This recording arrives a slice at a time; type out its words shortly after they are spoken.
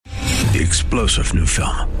the explosive new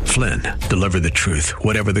film, Flynn, Deliver the Truth,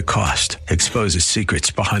 Whatever the Cost, exposes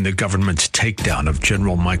secrets behind the government's takedown of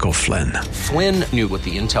General Michael Flynn. Flynn knew what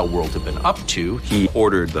the intel world had been up to. He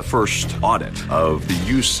ordered the first audit of the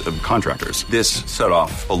use of contractors. This set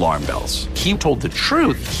off alarm bells. He told the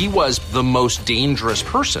truth. He was the most dangerous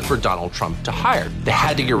person for Donald Trump to hire. They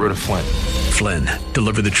had to get rid of Flynn. Flynn,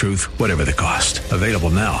 Deliver the Truth, Whatever the Cost. Available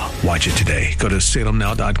now. Watch it today. Go to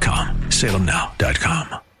salemnow.com.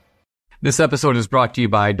 salemnow.com. This episode is brought to you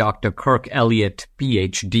by Dr. Kirk Elliott,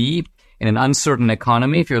 PhD. In an uncertain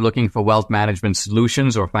economy, if you're looking for wealth management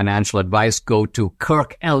solutions or financial advice, go to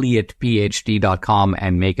kirkelliottphd.com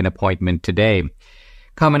and make an appointment today.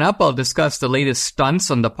 Coming up, I'll discuss the latest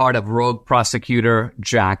stunts on the part of rogue prosecutor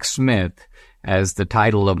Jack Smith. As the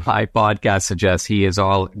title of my podcast suggests, he is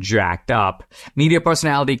all jacked up. Media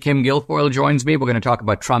personality Kim Guilfoyle joins me. We're going to talk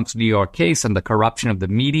about Trump's New York case and the corruption of the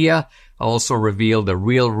media. I'll also reveal the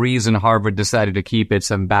real reason Harvard decided to keep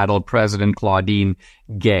its embattled president, Claudine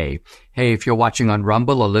Gay. Hey, if you're watching on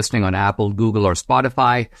Rumble or listening on Apple, Google, or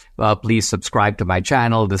Spotify, please subscribe to my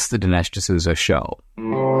channel. This is the Dinesh D'Souza Show.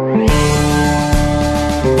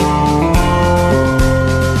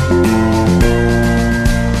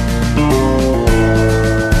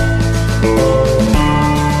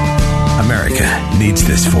 Needs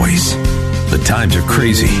this voice. The times are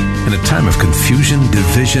crazy. In a time of confusion,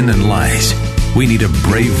 division, and lies, we need a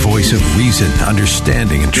brave voice of reason,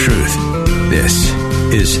 understanding, and truth. This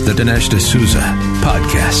is the Dinesh D'Souza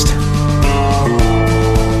Podcast.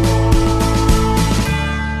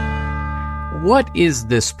 What is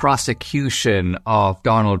this prosecution of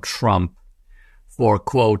Donald Trump for,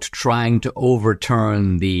 quote, trying to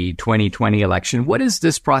overturn the 2020 election? What is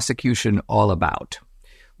this prosecution all about?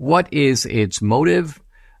 What is its motive?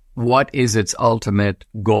 What is its ultimate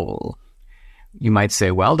goal? You might say,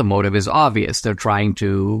 well, the motive is obvious. They're trying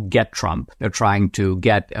to get Trump. They're trying to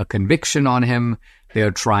get a conviction on him. They're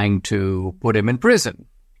trying to put him in prison.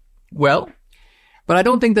 Well, but I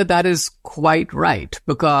don't think that that is quite right,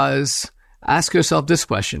 because ask yourself this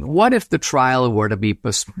question. What if the trial were to be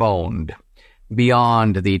postponed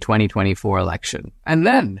beyond the 2024 election? And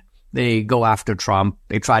then they go after Trump.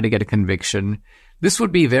 They try to get a conviction. This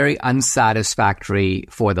would be very unsatisfactory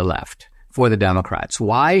for the left, for the Democrats.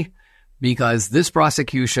 Why? Because this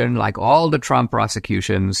prosecution, like all the Trump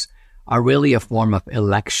prosecutions, are really a form of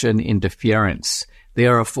election interference. They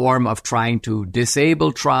are a form of trying to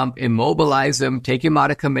disable Trump, immobilize him, take him out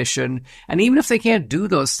of commission, and even if they can't do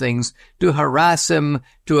those things, to harass him,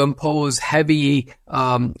 to impose heavy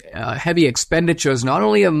expenditures, not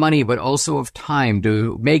only of money, but also of time,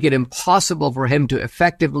 to make it impossible for him to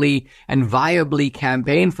effectively and viably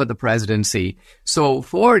campaign for the presidency. So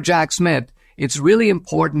for Jack Smith, it's really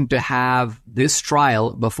important to have this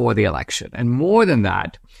trial before the election. And more than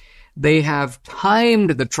that, they have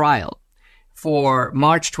timed the trial for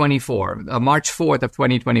March 4th of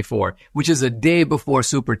 2024, which is a day before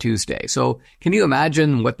Super Tuesday. So can you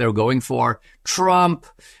imagine what they're going for? Trump,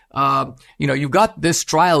 you've got this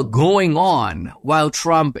trial going on while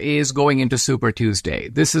Trump is going into Super Tuesday.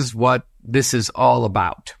 This is what this is all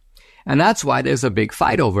about. And that's why there's a big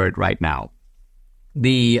fight over it right now.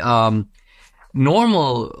 The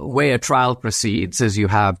normal way a trial proceeds is you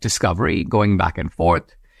have discovery going back and forth.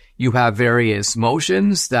 You have various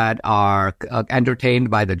motions that are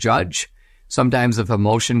entertained by the judge. Sometimes if a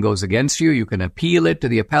motion goes against you, you can appeal it to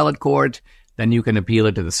the appellate court. Then you can appeal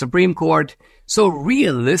it to the Supreme Court. So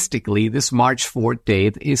realistically, this March 4th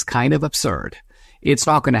date is kind of absurd. It's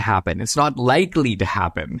not going to happen. It's not likely to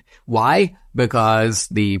happen. Why? Because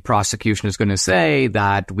the prosecution is going to say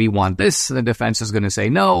that we want this. The defense is going to say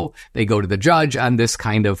no. They go to the judge, and this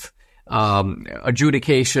kind of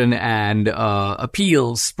adjudication and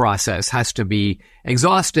appeals process has to be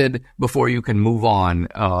exhausted before you can move on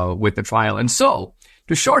with the trial. And so,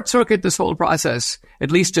 to short circuit this whole process,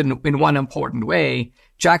 at least in one important way,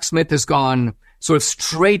 Jack Smith has gone sort of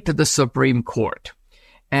straight to the Supreme Court.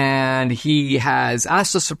 And he has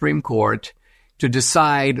asked the Supreme Court to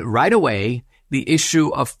decide right away the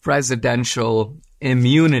issue of presidential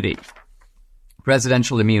immunity.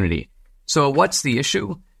 Presidential immunity. So what's the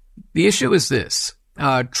issue? The issue is this.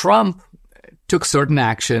 Trump took certain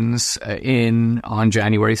actions on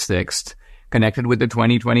January 6th connected with the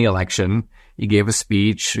 2020 election. He gave a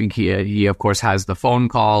speech. He, of course, has the phone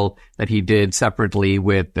call that he did separately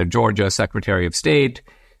with the Georgia Secretary of State.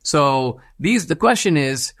 So the question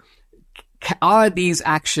is, are these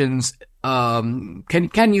actions,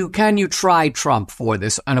 can you try Trump for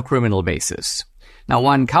this on a criminal basis? Now,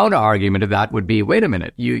 one counter argument of that would be, wait a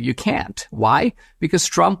minute, you can't. Why? Because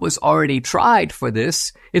Trump was already tried for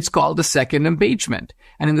this. It's called the second impeachment.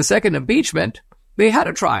 And in the second impeachment, they had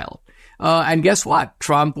a trial. And guess what?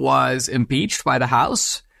 Trump was impeached by the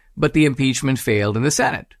House, but the impeachment failed in the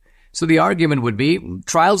Senate. So the argument would be,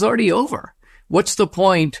 trial's already over. What's the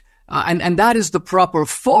point? And that is the proper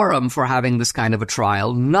forum for having this kind of a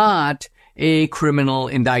trial, not a criminal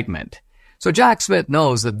indictment. So Jack Smith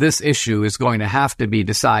knows that this issue is going to have to be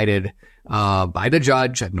decided by the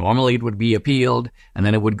judge. And normally it would be appealed, and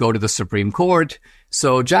then it would go to the Supreme Court.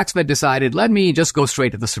 So Jack Smith decided, let me just go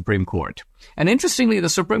straight to the Supreme Court. And interestingly, the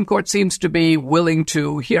Supreme Court seems to be willing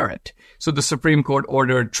to hear it. So the Supreme Court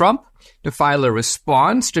ordered Trump to file a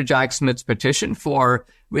response to Jack Smith's petition for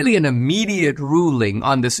really an immediate ruling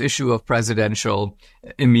on this issue of presidential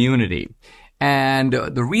immunity. And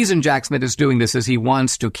the reason Jack Smith is doing this is he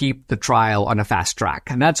wants to keep the trial on a fast track.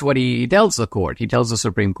 And that's what he tells the court. He tells the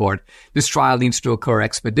Supreme Court, this trial needs to occur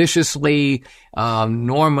expeditiously.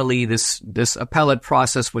 Normally, this appellate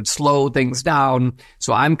process would slow things down.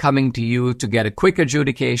 So I'm coming to you to get a quick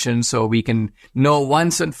adjudication so we can know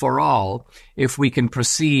once and for all if we can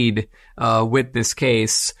proceed with this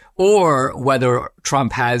case or whether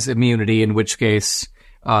Trump has immunity, in which case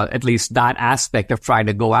at least that aspect of trying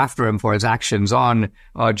to go after him for his actions on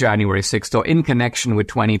January 6th or in connection with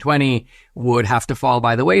 2020 would have to fall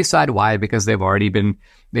by the wayside. Why? Because they've already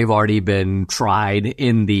been tried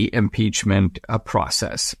in the impeachment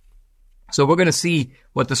process. So we're going to see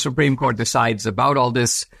what the Supreme Court decides about all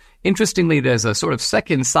this. Interestingly, there's a sort of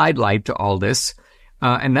second sidelight to all this,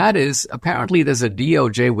 and that is apparently there's a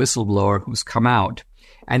DOJ whistleblower who's come out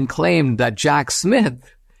and claimed that Jack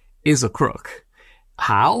Smith is a crook.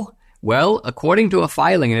 How? Well, according to a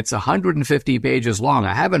filing, and it's 150 pages long.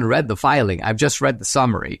 I haven't read the filing. I've just read the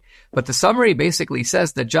summary. But the summary basically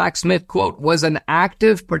says that Jack Smith, quote, was an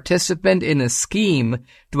active participant in a scheme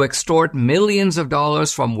to extort millions of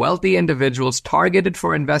dollars from wealthy individuals targeted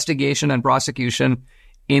for investigation and prosecution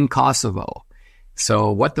in Kosovo.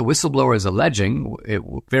 So what the whistleblower is alleging,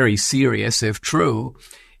 very serious if true,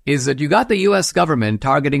 is that you got the U.S. government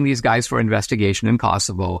targeting these guys for investigation in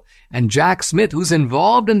Kosovo, and Jack Smith, who's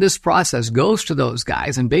involved in this process, goes to those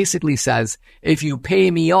guys and basically says, if you pay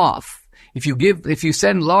me off, if you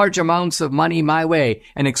send large amounts of money my way,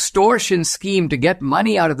 an extortion scheme to get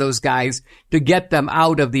money out of those guys to get them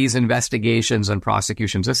out of these investigations and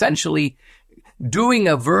prosecutions, essentially doing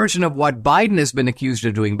a version of what Biden has been accused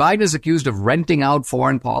of doing. Biden is accused of renting out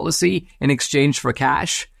foreign policy in exchange for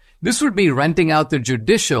cash. This would be renting out the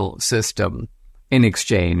judicial system in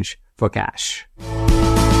exchange for cash.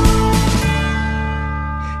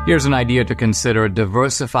 Here's an idea to consider.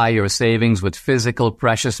 Diversify your savings with physical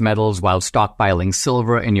precious metals while stockpiling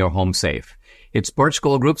silver in your home safe. It's Birch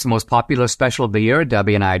Gold Group's most popular special of the year.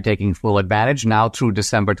 Debbie and I are taking full advantage now through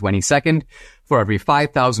December 22nd. For every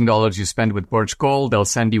 $5,000 you spend with Birch Gold, they'll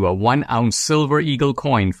send you a 1-ounce Silver Eagle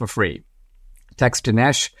coin for free. Text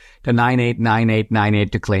Dinesh to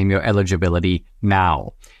 989898 to claim your eligibility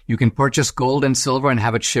now. You can purchase gold and silver and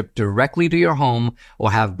have it shipped directly to your home,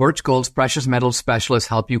 or have Birch Gold's precious metals specialist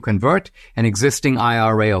help you convert an existing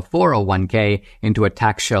IRA or 401k into a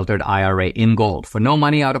tax-sheltered IRA in gold for no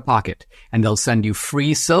money out of pocket. And they'll send you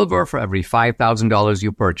free silver for every $5,000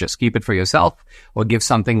 you purchase. Keep it for yourself or give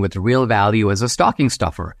something with real value as a stocking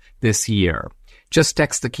stuffer this year. Just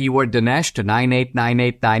text the keyword Dinesh to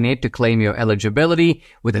 989898 to claim your eligibility.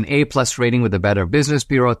 With an A-plus rating with the Better Business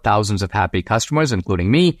Bureau, thousands of happy customers,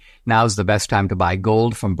 including me. Now's the best time to buy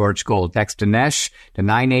gold from Birch Gold. Text Dinesh to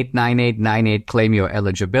 989898. Claim your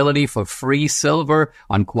eligibility for free silver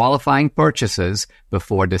on qualifying purchases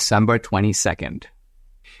before December 22nd.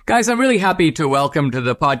 Guys, I'm really happy to welcome to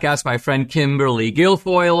the podcast my friend Kimberly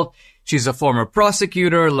Guilfoyle. She's a former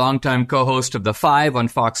prosecutor, longtime co-host of The Five on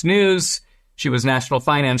Fox News. She was National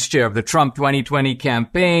Finance Chair of the Trump 2020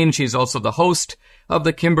 campaign. She's also the host of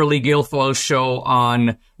the Kimberly Guilfoyle Show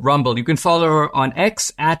on Rumble. You can follow her on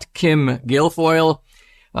X at Kim Guilfoyle.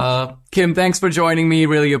 Kim, thanks for joining me.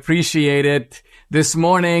 Really appreciate it. This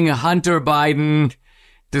morning, Hunter Biden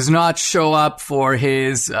does not show up for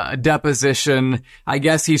his deposition. I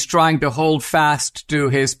guess he's trying to hold fast to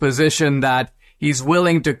his position that he's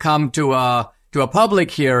willing to come to a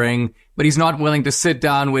public hearing, but he's not willing to sit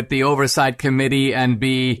down with the Oversight Committee and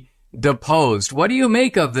be deposed. What do you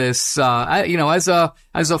make of this? As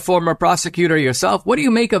a former prosecutor yourself, what do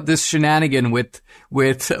you make of this shenanigan with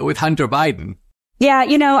Hunter Biden? Yeah,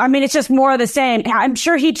 it's just more of the same. I'm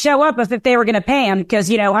sure he'd show up if they were going to pay him because,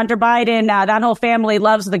 Hunter Biden, that whole family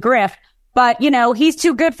loves the grift. But, he's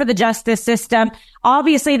too good for the justice system.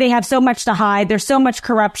 Obviously, they have so much to hide. There's so much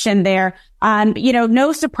corruption there.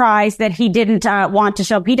 No surprise that he didn't want to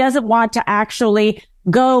show up. He doesn't want to actually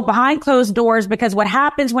go behind closed doors, because what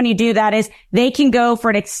happens when you do that is they can go for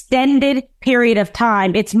an extended period of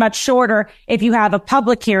time. It's much shorter if you have a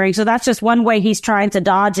public hearing. So that's just one way he's trying to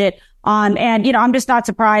dodge it. I'm just not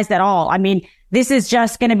surprised at all. I mean, this is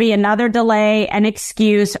just going to be another delay, an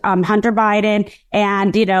excuse, Hunter Biden,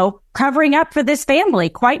 and, covering up for this family.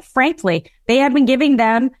 Quite frankly, they have been giving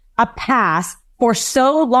them a pass for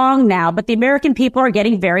so long now, but the American people are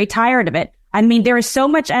getting very tired of it. I mean, there is so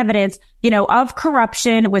much evidence, of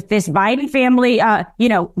corruption with this Biden family,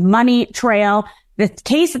 money trail. The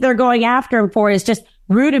case that they're going after him for is just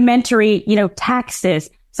rudimentary, taxes,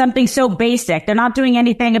 something so basic. They're not doing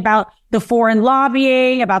anything about the foreign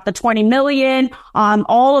lobbying, about the 20 million,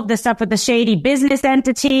 all of the stuff with the shady business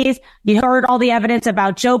entities. You heard all the evidence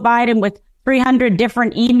about Joe Biden with 300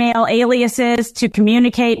 different email aliases to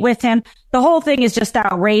communicate with him. The whole thing is just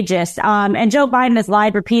outrageous. And Joe Biden has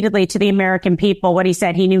lied repeatedly to the American people when he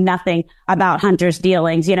said he knew nothing about Hunter's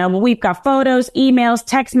dealings. We've got photos, emails,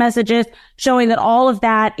 text messages showing that all of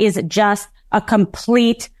that is just a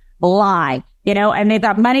complete lie. And they've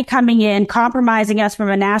got money coming in, compromising us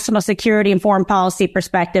from a national security and foreign policy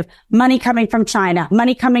perspective, money coming from China,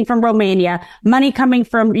 money coming from Romania, money coming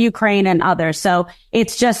from Ukraine and others. So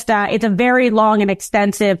it's just, it's a very long and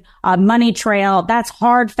extensive money trail. That's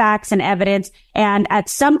hard facts and evidence. And at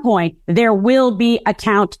some point, there will be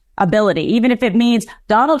accountability, even if it means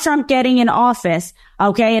Donald Trump getting in office,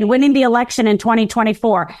 okay, and winning the election in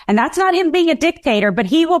 2024. And that's not him being a dictator, but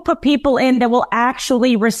he will put people in that will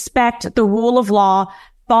actually respect the rule of law,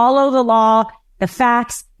 follow the law, the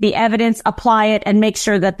facts, the evidence, apply it, and make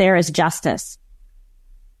sure that there is justice.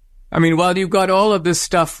 I mean, while you've got all of this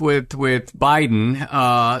stuff with Biden,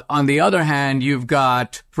 on the other hand, you've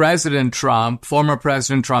got President Trump, former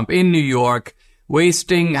President Trump in New York,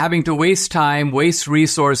 having to waste time, waste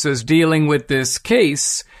resources dealing with this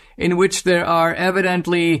case in which there are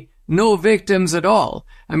evidently no victims at all.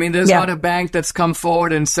 I mean, there's not a bank that's come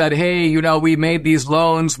forward and said, hey, we made these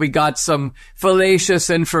loans, we got some fallacious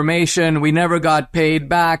information, we never got paid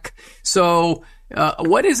back. So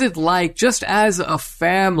what is it like just as a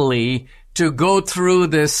family to go through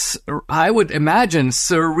this, I would imagine,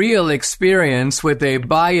 surreal experience with a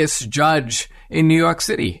biased judge in New York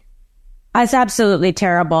City? It's absolutely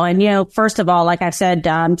terrible. And, first of all, like I've said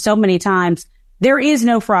so many times, there is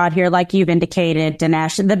no fraud here, like you've indicated,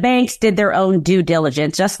 Dinesh. The banks did their own due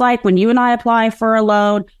diligence, just like when you and I apply for a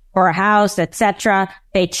loan or a house, etc.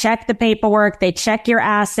 They check the paperwork, they check your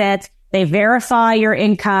assets, they verify your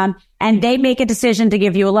income, and they make a decision to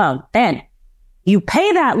give you a loan. Then you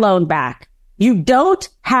pay that loan back. You don't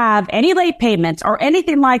have any late payments or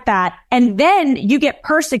anything like that. And then you get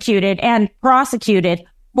persecuted and prosecuted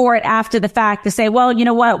for it after the fact to say, well, you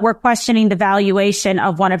know what? We're questioning the valuation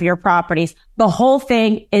of one of your properties. The whole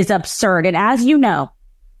thing is absurd. And as you know,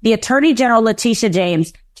 the Attorney General Letitia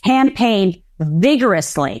James campaigned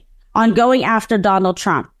vigorously on going after Donald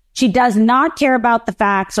Trump. She does not care about the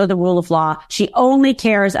facts or the rule of law. She only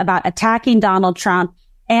cares about attacking Donald Trump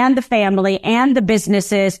and the family and the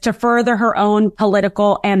businesses to further her own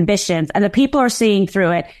political ambitions. And the people are seeing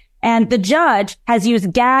through it. And the judge has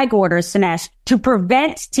used gag orders, Dinesh, to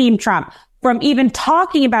prevent Team Trump from even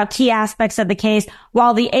talking about key aspects of the case,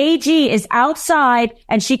 while the AG is outside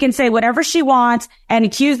and she can say whatever she wants and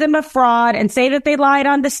accuse them of fraud and say that they lied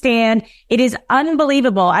on the stand. It is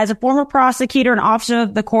unbelievable. As a former prosecutor and officer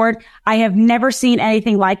of the court, I have never seen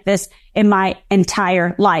anything like this in my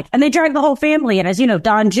entire life. And they dragged the whole family in. As you know,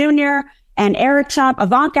 Don Jr., and Eric Trump,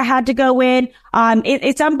 Ivanka had to go in.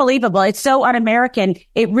 It's unbelievable. It's so un-American.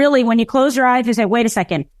 It really, when you close your eyes and say, wait a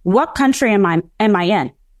second, what country am I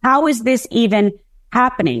in? How is this even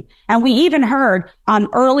happening? And we even heard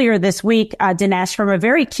earlier this week, Dinesh, from a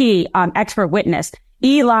very key expert witness,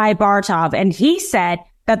 Eli Bartov, and he said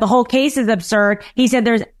that the whole case is absurd. He said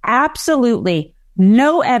there's absolutely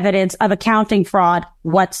no evidence of accounting fraud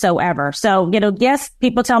whatsoever. So, yes,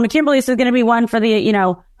 people tell me, Kimberly, this is going to be one for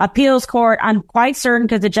the, appeals court. I'm quite certain,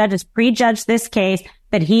 because the judge has prejudged this case,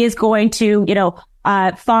 that he is going to,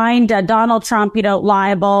 find Donald Trump,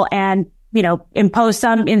 liable and, impose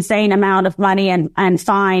some insane amount of money and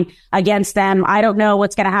fine against them. I don't know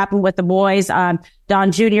what's going to happen with the boys,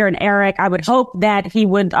 Don Jr. and Eric. I would hope that he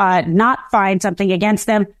would not find something against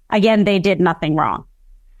them. Again, they did nothing wrong.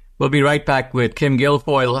 We'll be right back with Kim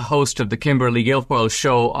Guilfoyle, host of the Kimberly Guilfoyle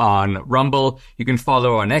Show on Rumble. You can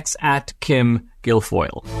follow her on X at Kim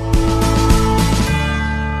Guilfoyle.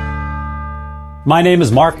 My name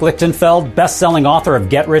is Mark Lichtenfeld, best-selling author of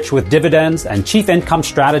Get Rich with Dividends and chief income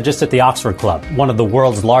strategist at the Oxford Club, one of the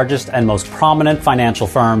world's largest and most prominent financial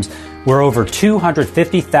firms, where over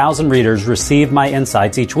 250,000 readers receive my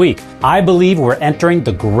insights each week. I believe we're entering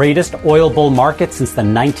the greatest oil bull market since the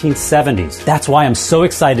 1970s. That's why I'm so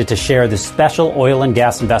excited to share this special oil and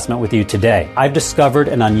gas investment with you today. I've discovered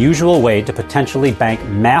an unusual way to potentially bank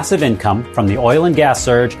massive income from the oil and gas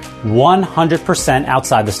surge 100%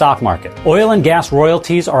 outside the stock market. Oil and gas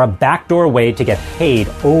royalties are a backdoor way to get paid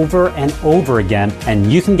over and over again,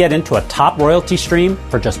 and you can get into a top royalty stream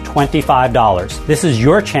for just $25. This is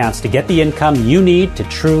your chance to get the income you need to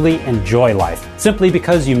truly enjoy life, simply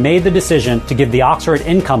because you made the decision to give the Oxford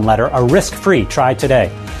Income Letter a risk-free try today.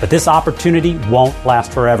 But this opportunity won't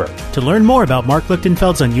last forever. To learn more about Mark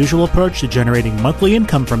Lichtenfeld's unusual approach to generating monthly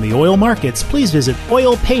income from the oil markets, please visit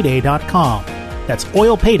oilpayday.com. That's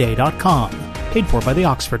oilpayday.com. Paid for by the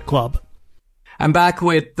Oxford Club. I'm back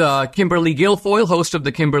with Kimberly Guilfoyle, host of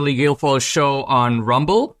the Kimberly Guilfoyle Show on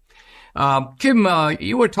Rumble. Kim,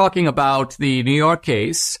 you were talking about the New York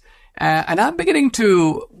case. And I'm beginning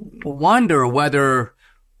to wonder whether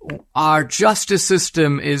our justice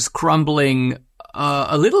system is crumbling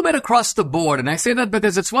a little bit across the board. And I say that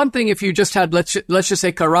because it's one thing if you just had, let's just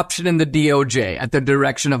say, corruption in the DOJ at the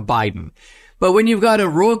direction of Biden. But when you've got a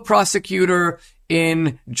rogue prosecutor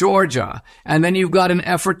in Georgia, and then you've got an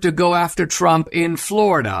effort to go after Trump in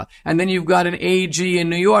Florida, and then you've got an AG in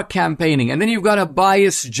New York campaigning, and then you've got a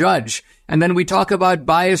biased judge, and then we talk about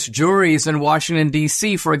biased juries in Washington,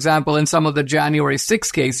 D.C., for example, in some of the January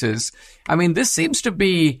 6 cases. I mean, this seems to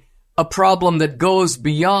be a problem that goes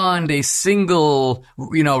beyond a single,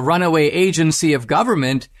 runaway agency of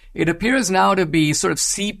government. It appears now to be sort of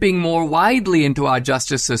seeping more widely into our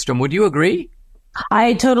justice system. Would you agree?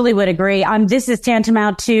 I totally would agree. This is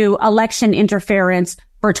tantamount to election interference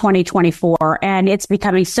for 2024, and it's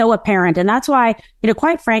becoming so apparent. And that's why,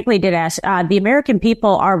 quite frankly, Dinesh, the American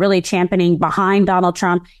people are really championing behind Donald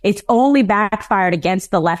Trump. It's only backfired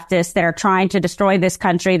against the leftists that are trying to destroy this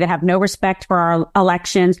country, that have no respect for our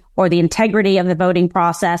elections or the integrity of the voting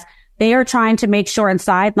process. They are trying to make sure and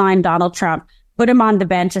sideline Donald Trump, put him on the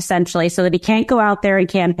bench essentially so that he can't go out there and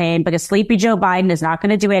campaign, because sleepy Joe Biden is not going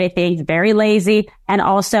to do anything. He's very lazy and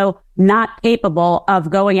also not capable of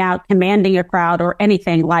going out commanding a crowd or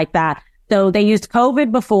anything like that. So they used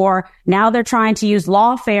COVID before. Now they're trying to use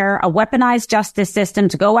lawfare, a weaponized justice system,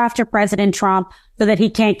 to go after President Trump so that he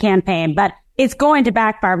can't campaign. But it's going to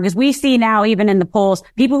backfire, because we see now, even in the polls,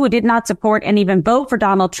 people who did not support and even vote for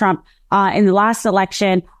Donald Trump in the last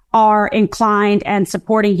election are inclined and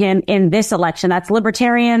supporting him in this election. That's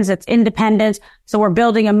libertarians, it's independents. So we're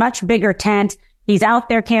building a much bigger tent. He's out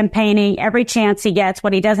there campaigning every chance he gets,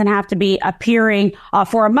 when he doesn't have to be appearing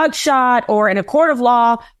for a mugshot or in a court of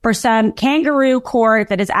law for some kangaroo court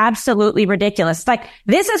that is absolutely ridiculous. It's like,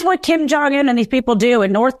 this is what Kim Jong-un and these people do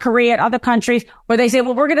in North Korea and other countries, where they say,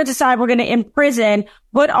 well, we're going to decide we're going to imprison,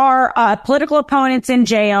 put our political opponents in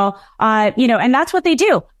jail, and that's what they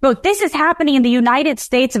do. But this is happening in the United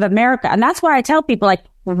States of America. And that's why I tell people,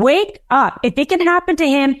 wake up. If it can happen to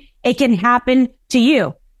him, it can happen to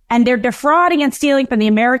you. And they're defrauding and stealing from the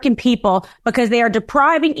American people, because they are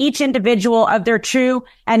depriving each individual of their true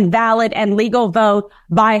and valid and legal vote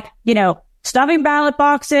by, stuffing ballot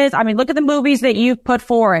boxes. I mean, look at the movies that you've put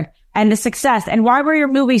forward and the success. And why were your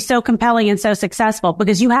movies so compelling and so successful?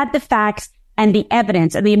 Because you had the facts and the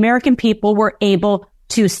evidence, and the American people were able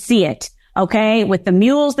to see it. Okay, with the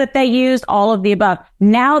mules that they used, all of the above.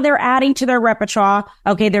 Now they're adding to their repertoire,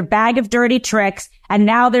 their bag of dirty tricks. And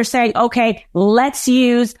now they're saying, okay, let's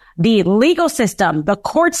use the legal system, the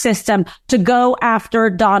court system, to go after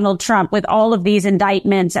Donald Trump with all of these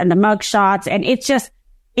indictments and the mugshots. And it just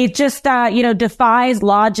defies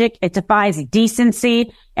logic. It defies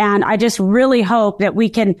decency. And I just really hope that we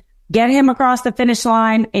can get him across the finish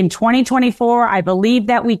line in 2024. I believe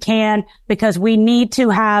that we can, because we need to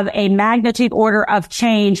have a magnitude order of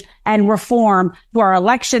change and reform to our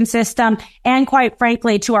election system, and quite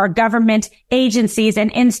frankly, to our government agencies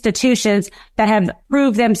and institutions that have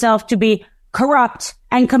proved themselves to be corrupt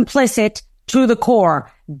and complicit to the core.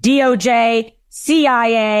 DOJ,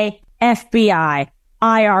 CIA, FBI,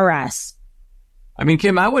 IRS. I mean,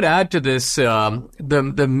 Kim, I would add to this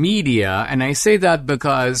the media, and I say that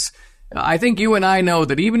because I think you and I know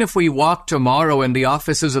that even if we walked tomorrow in the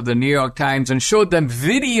offices of the New York Times and showed them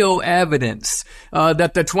video evidence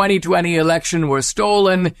that the 2020 election was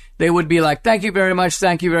stolen, they would be like, thank you very much,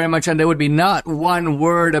 and there would be not one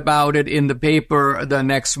word about it in the paper the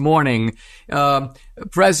next morning.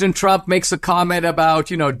 President Trump makes a comment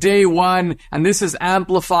about, day one, and this is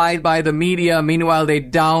amplified by the media. Meanwhile, they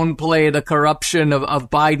downplay the corruption of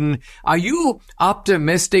Biden. Are you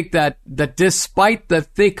optimistic that despite the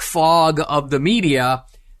thick fog of the media,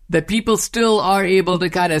 that people still are able to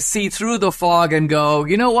kind of see through the fog and go,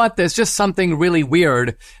 you know what, there's just something really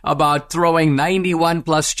weird about throwing 91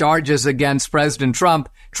 plus charges against President Trump,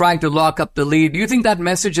 trying to lock up the lead? Do you think that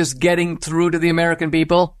message is getting through to the American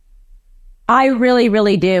people? I really,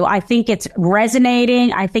 really do. I think it's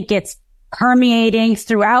resonating. I think it's permeating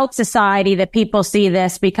throughout society that people see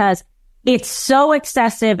this because it's so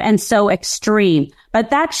excessive and so extreme. But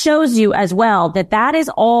that shows you as well that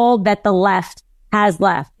is all that the left has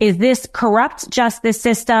left, is this corrupt justice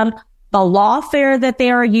system, the lawfare that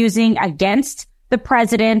they are using against the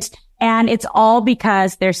president. And it's all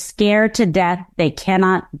because they're scared to death. They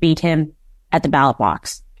cannot beat him at the ballot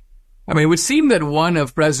box. I mean, it would seem that one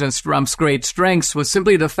of President Trump's great strengths was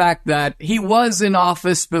simply the fact that he was in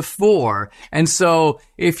office before. And so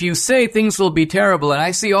if you say things will be terrible, and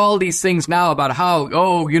I see all these things now about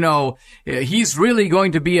how, he's really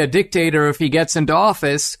going to be a dictator if he gets into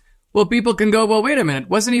office. Well, people can go, well, wait a minute.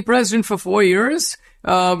 Wasn't he president for 4 years?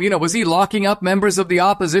 Was he locking up members of the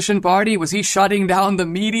opposition party? Was he shutting down the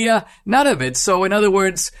media? None of it. So in other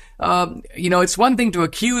words, it's one thing to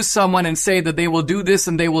accuse someone and say that they will do this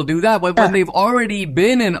and they will do that. But when they've already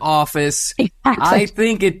been in office, I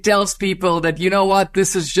think it tells people that, you know what,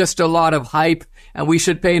 this is just a lot of hype and we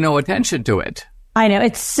should pay no attention to it. I know.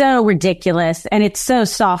 It's so ridiculous and it's so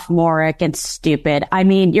sophomoric and stupid. I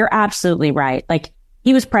mean, you're absolutely right. Like,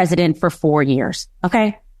 he was president for 4 years.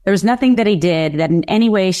 Okay. There was nothing that he did that in any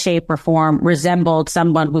way, shape, or form resembled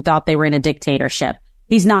someone who thought they were in a dictatorship.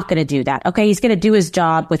 He's not going to do that. Okay. He's going to do his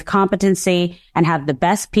job with competency and have the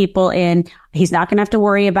best people in. He's not going to have to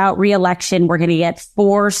worry about re-election. We're going to get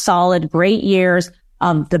 4 solid, great years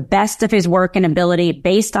of the best of his work and ability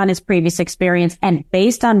based on his previous experience and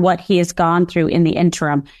based on what he has gone through in the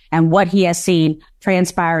interim and what he has seen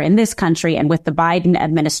transpire in this country and with the Biden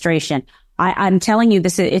administration. I'm telling you,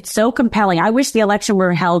 it's so compelling. I wish the election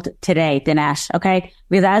were held today, Dinesh, okay?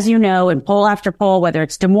 Because as you know, in poll after poll, whether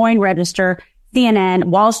it's Des Moines Register, CNN,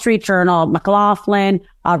 Wall Street Journal, McLaughlin,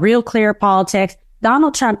 Real Clear Politics,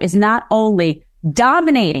 Donald Trump is not only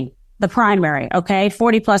dominating the primary, okay,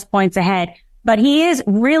 40 plus points ahead, but he is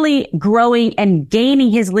really growing and gaining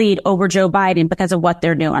his lead over Joe Biden because of what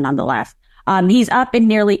they're doing on the left. He's up in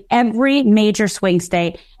nearly every major swing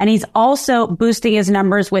state, and he's also boosting his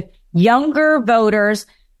numbers with younger voters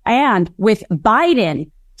and with Biden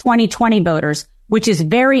 2020 voters, which is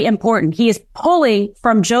very important. He is pulling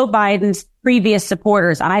from Joe Biden's previous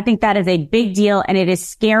supporters. And I think that is a big deal, and it is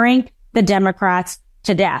scaring the Democrats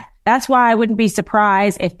to death. That's why I wouldn't be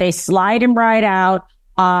surprised if they slide him right out,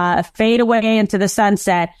 fade away into the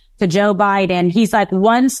sunset to Joe Biden. He's like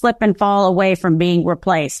one slip and fall away from being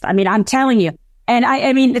replaced. I mean, I'm telling you. And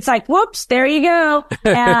I mean, it's like, whoops, there you go.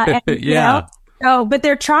 Yeah. But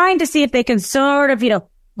they're trying to see if they can sort of,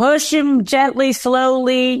 push him gently,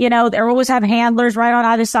 slowly. They always have handlers right on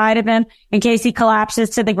either side of him in case he collapses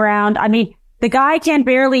to the ground. I mean, the guy can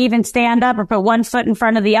barely even stand up or put one foot in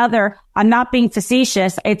front of the other. I'm not being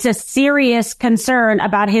facetious. It's a serious concern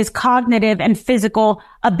about his cognitive and physical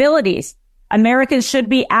abilities. Americans should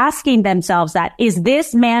be asking themselves that. Is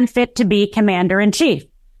this man fit to be commander-in-chief?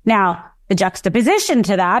 Now, the juxtaposition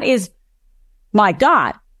to that is, my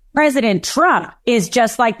God, President Trump is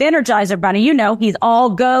just like the Energizer Bunny. He's all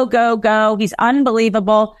go, go, go. He's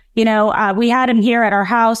unbelievable. We had him here at our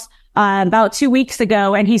house about 2 weeks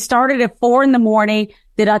ago, and he started at 4 a.m,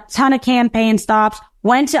 did a ton of campaign stops,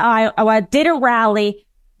 went to Iowa, did a rally,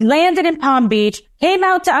 landed in Palm Beach, came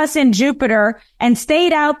out to us in Jupiter, and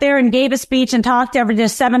stayed out there and gave a speech and talked to over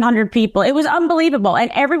just 700 people. It was unbelievable.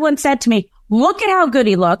 And everyone said to me, look at how good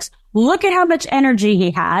he looks. Look at how much energy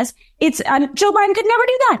he has. Joe Biden could never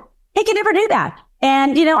do that. He could never do that.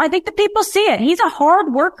 And, I think the people see it. He's a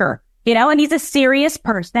hard worker, and he's a serious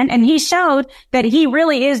person. And he showed that he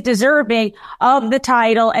really is deserving of the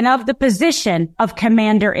title and of the position of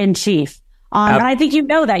commander-in-chief. And I think you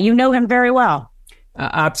know that. You know him very well.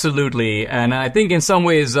 Absolutely. And I think in some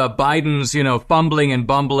ways, Biden's, fumbling and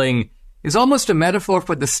bumbling is almost a metaphor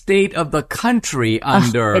for the state of the country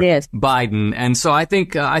under Biden. And so I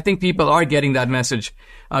think people are getting that message.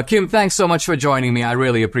 Kim, thanks so much for joining me. I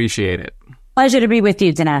really appreciate it. Pleasure to be with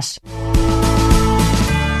you, Dinesh.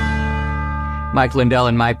 Mike Lindell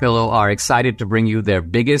and MyPillow are excited to bring you their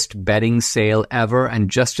biggest bedding sale ever, and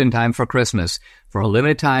just in time for Christmas. For a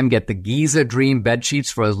limited time, get the Giza Dream bed sheets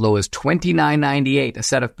for as low as $29.98, a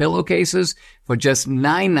set of pillowcases for just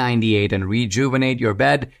 $9.98, and rejuvenate your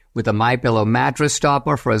bed with a MyPillow mattress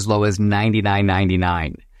topper for as low as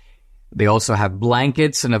 $99.99. They also have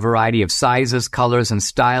blankets in a variety of sizes, colors, and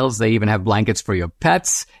styles. They even have blankets for your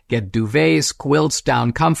pets. Get duvets, quilts,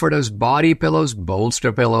 down comforters, body pillows,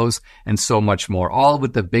 bolster pillows, and so much more, all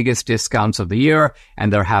with the biggest discounts of the year,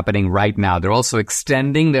 and they're happening right now. They're also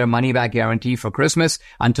extending their money-back guarantee for Christmas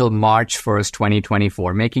until March 1st,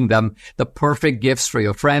 2024, making them the perfect gifts for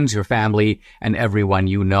your friends, your family, and everyone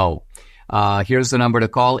you know. Here's the number to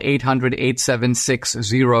call,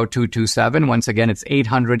 800-876-0227. Once again, it's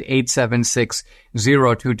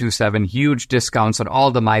 800-876-0227. Huge discounts on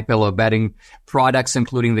all the MyPillow bedding products,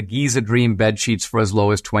 including the Giza Dream bed sheets for as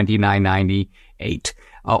low as $29.98.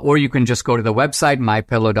 Or you can just go to the website,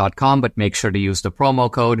 mypillow.com, but make sure to use the promo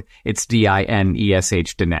code. It's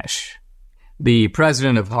DINESH, Dinesh. The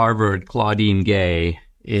president of Harvard, Claudine Gay,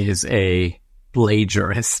 is a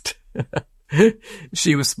plagiarist.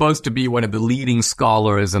 She was supposed to be one of the leading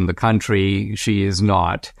scholars in the country. She is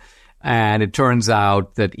not. And it turns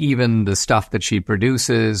out that even the stuff that she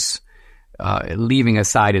produces, leaving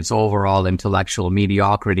aside its overall intellectual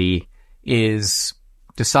mediocrity, is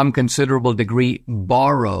to some considerable degree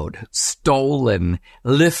borrowed, stolen,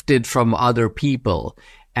 lifted from other people.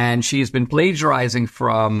 And she's been plagiarizing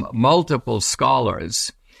from multiple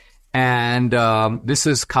scholars. And this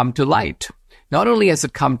has come to light. Not only has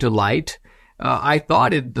it come to light, I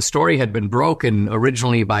thought the story had been broken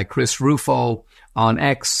originally by Chris Rufo on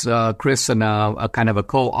X. Chris and a kind of a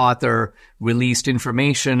co-author released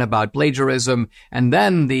information about plagiarism. And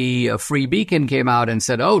then the Free Beacon came out and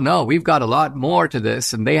said, oh, no, we've got a lot more to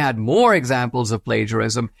this. And they had more examples of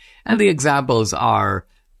plagiarism. And the examples are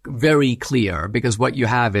very clear, because what you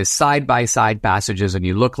have is side-by-side passages, and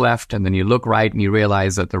you look left and then you look right and you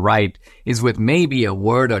realize that the right is with maybe a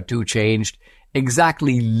word or two changed,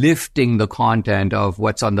 exactly lifting the content of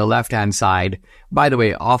what's on the left-hand side, by the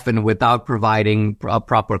way, often without providing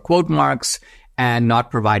proper quote marks and not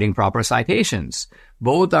providing proper citations.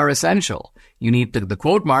 Both are essential. You need the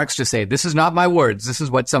quote marks to say, this is not my words, this is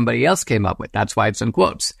what somebody else came up with. That's why it's in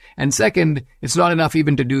quotes. And second, it's not enough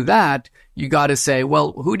even to do that. You got to say,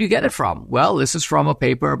 well, who do you get it from? Well, this is from a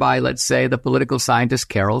paper by, let's say, the political scientist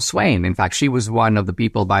Carol Swain. In fact, she was one of the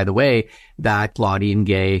people, by the way, that Claudine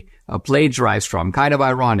Gay plagiarized from. Kind of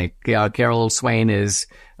ironic. Carol Swain is,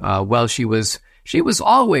 she was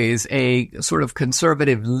always a sort of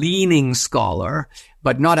conservative-leaning scholar,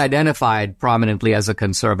 but not identified prominently as a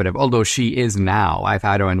conservative, although she is now. I've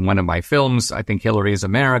had her in one of my films, I think Hillary's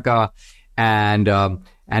America, and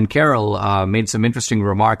Carol made some interesting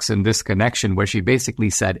remarks in this connection where she basically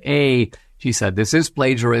said, A, she said, this is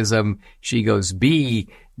plagiarism. She goes, B,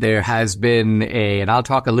 there has been and I'll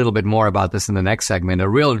talk a little bit more about this in the next segment, a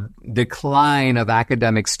real decline of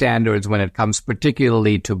academic standards when it comes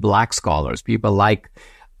particularly to black scholars, people like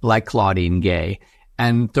Claudine Gay.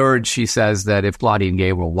 And third, she says that if Claudine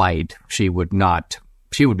Gay were white, she would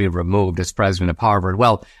be removed as president of Harvard.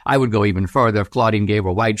 Well, I would go even further. If Claudine Gay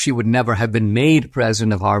were white, she would never have been made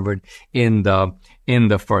president of Harvard in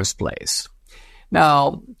the first place.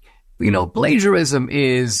 Now, plagiarism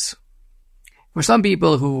is, for some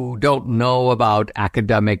people who don't know about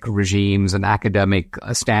academic regimes and academic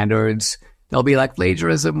standards, they'll be like,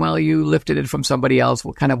 plagiarism, well, you lifted it from somebody else.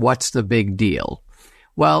 What's the big deal?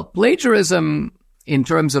 Well, plagiarism, in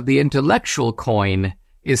terms of the intellectual coin,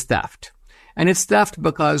 is theft. And it's theft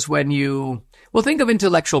because think of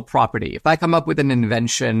intellectual property. If I come up with an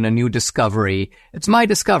invention, a new discovery, it's my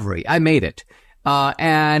discovery. I made it.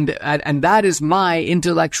 And that is my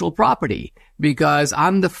intellectual property because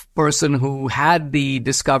I'm the person who had the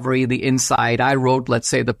discovery, the insight. I wrote, let's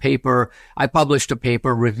say, I published a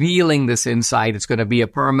paper revealing this insight. It's going to be a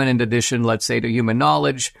permanent addition, let's say, to human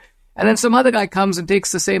knowledge. And then some other guy comes and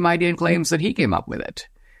takes the same idea and claims that he came up with it.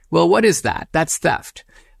 Well, what is that? That's theft.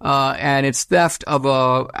 And it's theft of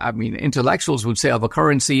intellectuals would say of a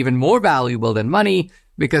currency even more valuable than money,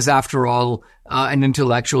 because after all, an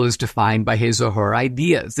intellectual is defined by his or her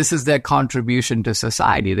ideas. This is their contribution to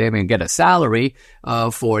society. They may get a salary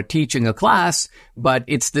for teaching a class, but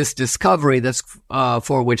it's this discovery that's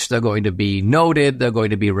for which they're going to be noted, they're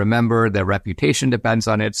going to be remembered, their reputation depends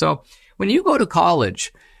on it. So when you go to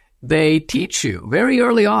college, they teach you very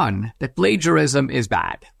early on that plagiarism is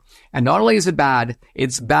bad. And not only is it bad,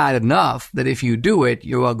 it's bad enough that if you do it,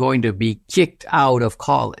 you are going to be kicked out of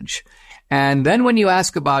college. And then when you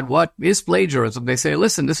ask about what is plagiarism, they say,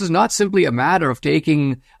 listen, this is not simply a matter of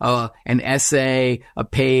taking an essay, a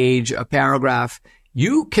page, a paragraph.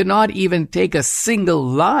 You cannot even take a single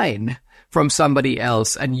line from somebody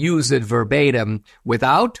else and use it verbatim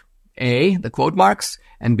without A, the quote marks,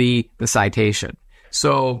 and B, the citation.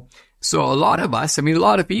 So a lot of us, a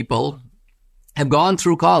lot of people have gone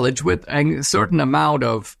through college with a certain amount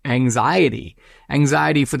of anxiety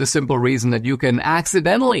for the simple reason that you can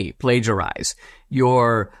accidentally plagiarize.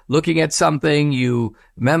 You're looking at something, you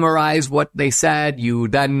memorize what they said, you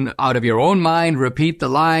then, out of your own mind, repeat the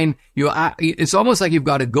line. It's almost like you've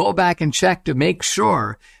got to go back and check to make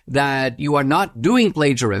sure that you are not doing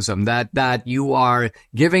plagiarism, that you are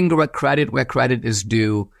giving credit where credit is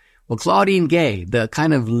due. Well, Claudine Gay, the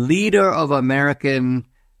kind of leader of American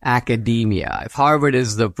academia. If Harvard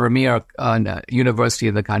is the premier university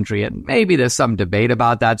in the country, and maybe there's some debate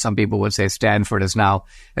about that. Some people would say Stanford has now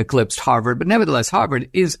eclipsed Harvard, but nevertheless, Harvard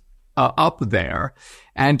is up there.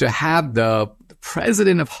 And to have the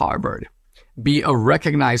president of Harvard be a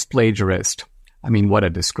recognized plagiarist, what a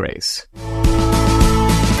disgrace.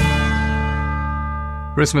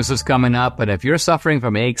 Christmas is coming up, and if you're suffering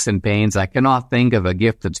from aches and pains, I cannot think of a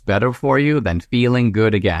gift that's better for you than feeling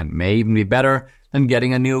good again. May even be better than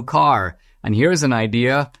getting a new car. And here's an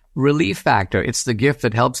idea. Relief Factor. It's the gift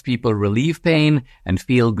that helps people relieve pain and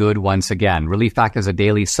feel good once again. Relief Factor is a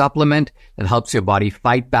daily supplement that helps your body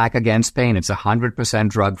fight back against pain. It's 100%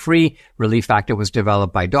 drug-free. Relief Factor was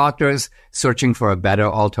developed by doctors searching for a better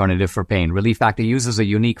alternative for pain. Relief Factor uses a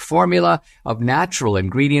unique formula of natural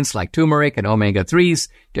ingredients like turmeric and omega-3s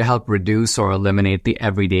to help reduce or eliminate the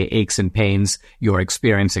everyday aches and pains you're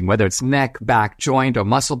experiencing. Whether it's neck, back, joint, or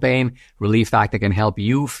muscle pain, Relief Factor can help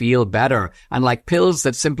you feel better. Unlike pills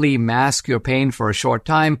that simply mask your pain for a short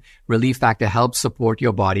time, Relief Factor helps support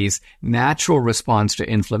your body's natural response to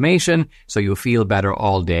inflammation so you feel better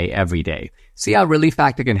all day, every day. See how Relief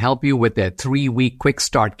Factor can help you with their 3-week quick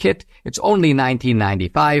start kit. It's only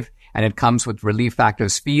 $19.95, and it comes with Relief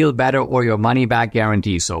Factor's Feel Better or Your Money Back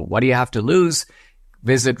guarantee. So what do you have to lose?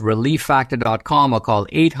 Visit ReliefFactor.com or call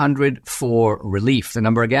 800-4RELIEF. The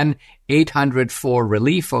number again,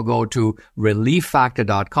 800-4RELIEF, or go to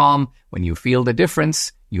ReliefFactor.com. When you feel the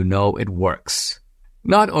difference, you know it works.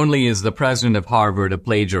 Not only is the president of Harvard a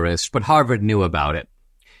plagiarist, but Harvard knew about it.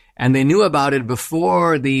 And they knew about it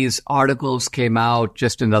before these articles came out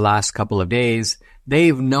just in the last couple of days.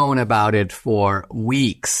 They've known about it for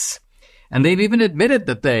weeks. And they've even admitted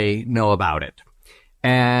that they know about it.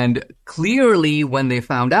 And clearly, when they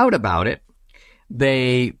found out about it,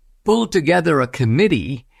 they pulled together a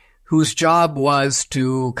committee whose job was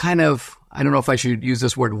to kind of, I don't know if I should use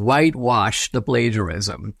this word, whitewash the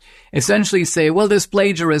plagiarism. Essentially say, well, there's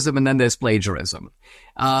plagiarism and then there's plagiarism.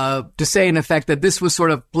 To say, in effect, that this was sort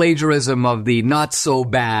of plagiarism of the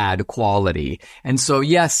not-so-bad quality. And so,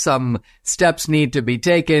 yes, some steps need to be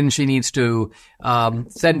taken. She needs to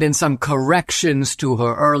send in some corrections to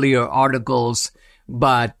her earlier articles.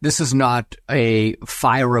 But this is not a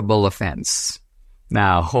fireable offense.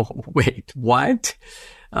 Now, wait, what?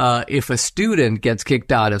 If a student gets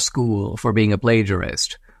kicked out of school for being a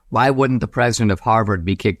plagiarist, why wouldn't the president of Harvard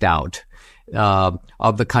be kicked out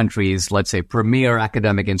of the country's, let's say, premier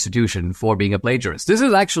academic institution for being a plagiarist? This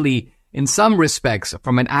is actually, in some respects,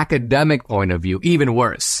 from an academic point of view, even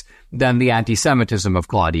worse than the anti-Semitism of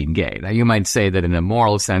Claudine Gay. Now, you might say that in a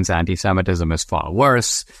moral sense, anti-Semitism is far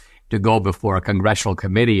worse. To go before a congressional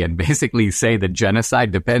committee and basically say that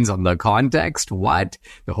genocide depends on the context? What?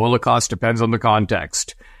 The Holocaust depends on the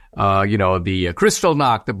context. The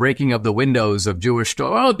Kristallnacht, the breaking of the windows of Jewish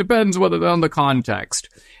stores, well, it depends whether on the context.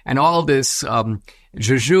 And all this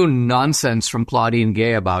jejune nonsense from Claudine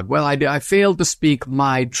Gay about, well, I failed to speak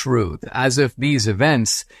my truth, as if these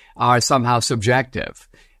events are somehow subjective,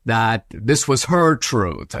 that this was her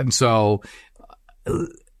truth. And so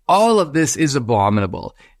all of this is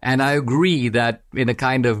abominable. And I agree that in a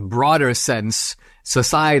kind of broader sense,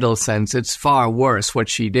 societal sense, it's far worse what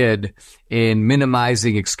she did in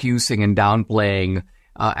minimizing, excusing, and downplaying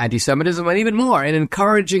anti-Semitism, and even more, in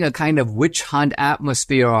encouraging a kind of witch hunt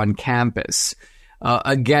atmosphere on campus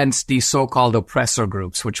against these so-called oppressor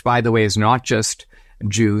groups, which, by the way, is not just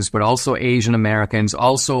Jews, but also Asian Americans,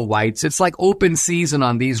 also whites. It's like open season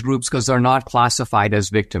on these groups because they're not classified as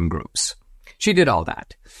victim groups. She did all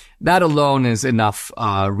that. That alone is enough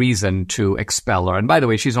reason to expel her. And by the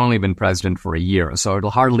way, she's only been president for a year, so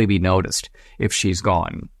it'll hardly be noticed if she's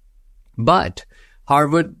gone. This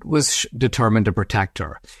Harvard was determined to protect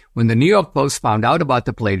her. When the New York Post found out about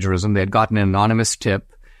the plagiarism, they had gotten an anonymous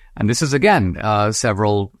tip. And this is, again,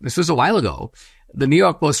 this was a while ago. The New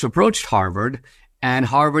York Post approached Harvard And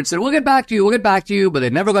Harvard said, we'll get back to you, but they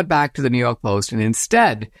never got back to the New York Post. And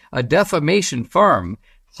instead, a defamation firm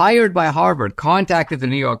hired by Harvard contacted the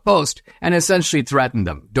New York Post and essentially threatened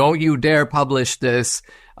them. Don't you dare publish this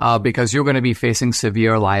because you're going to be facing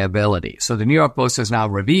severe liability. So the New York Post has now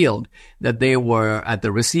revealed that they were at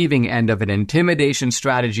the receiving end of an intimidation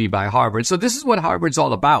strategy by Harvard. So this is what Harvard's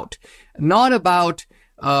all about. Not about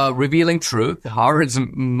revealing truth. Harvard's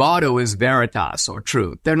motto is veritas, or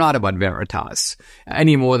truth. They're not about veritas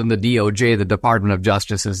any more than the DOJ, the Department of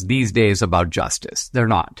Justice, is these days about justice. They're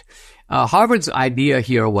not. Harvard's idea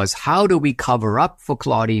here was, how do we cover up for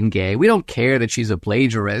Claudine Gay? We don't care that she's a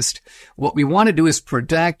plagiarist. What we want to do is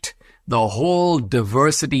protect the whole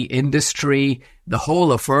diversity industry, the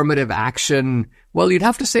whole affirmative action. Well, you'd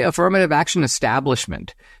have to say affirmative action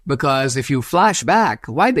establishment, because if you flash back,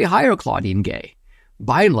 why'd they hire Claudine Gay?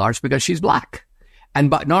 By and large, because she's black. And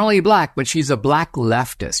not only black, but she's a black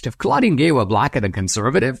leftist. If Claudine Gay were black and a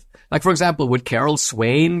conservative, like, for example, would Carol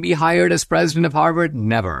Swain be hired as president of Harvard?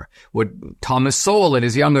 Never. Would Thomas Sowell in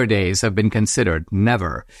his younger days have been considered?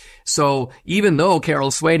 Never. So even though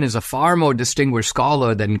Carol Swain is a far more distinguished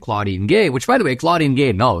scholar than Claudine Gay, which, by the way, Claudine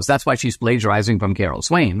Gay knows, that's why she's plagiarizing from Carol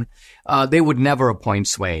Swain, they would never appoint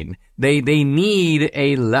Swain. They need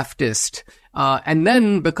a leftist. And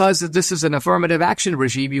then, because this is an affirmative action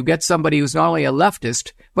regime, you get somebody who's not only a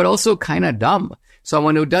leftist, but also kind of dumb.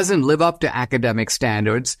 Someone who doesn't live up to academic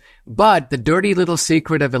standards. But the dirty little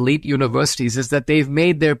secret of elite universities is that they've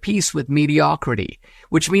made their peace with mediocrity,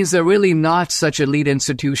 which means they're really not such elite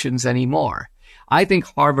institutions anymore. I think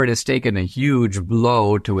Harvard has taken a huge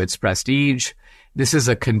blow to its prestige. This is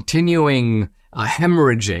a continuing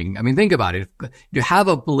hemorrhaging. I mean, think about it. You have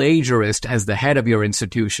a plagiarist as the head of your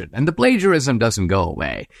institution, and the plagiarism doesn't go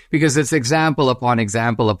away because it's example upon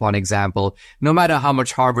example upon example. No matter how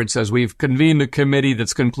much Harvard says we've convened a committee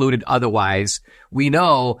that's concluded otherwise, we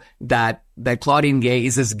know that Claudine Gay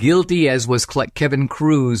is as guilty as was Kevin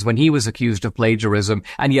Cruz when he was accused of plagiarism,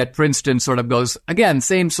 and yet Princeton sort of goes, again,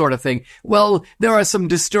 same sort of thing. Well, there are some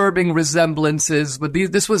disturbing resemblances, but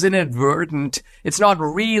this was inadvertent. It's not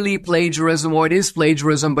really plagiarism, or it is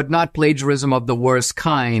plagiarism, but not plagiarism of the worst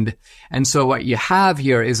kind. And so what you have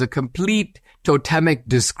here is a complete totemic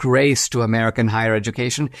disgrace to American higher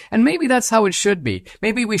education. And maybe that's how it should be.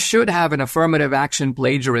 Maybe we should have an affirmative action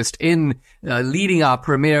plagiarist in leading our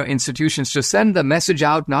premier institutions to send the message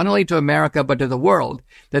out not only to America, but to the world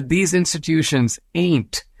that these institutions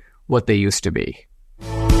ain't what they used to be.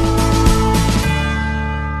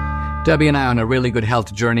 Debbie and I are on a really good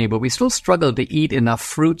health journey, but we still struggle to eat enough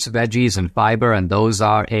fruits, veggies, and fiber, and those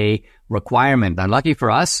are a requirement. And lucky for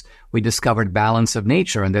us, we discovered Balance of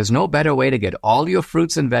Nature, and there's no better way to get all your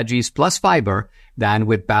fruits and veggies plus fiber than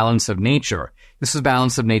with Balance of Nature. This is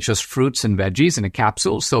Balance of Nature's fruits and veggies in a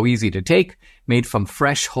capsule, so easy to take, made from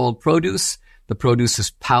fresh whole produce. The produce is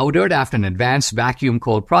powdered after an advanced vacuum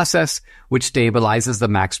cold process, which stabilizes the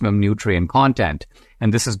maximum nutrient content.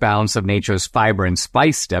 And this is Balance of Nature's Fiber and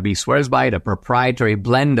Spice. Debbie swears by it, a proprietary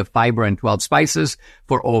blend of fiber and 12 spices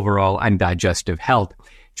for overall and digestive health.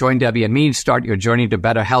 Join Debbie and me. Start your journey to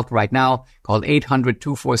better health right now. Call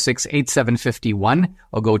 800-246-8751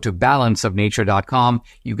 or go to balanceofnature.com.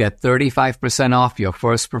 You get 35% off your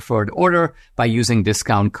first preferred order by using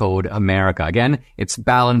discount code America. Again, it's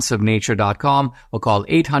balanceofnature.com or call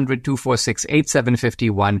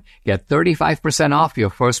 800-246-8751. Get 35% off your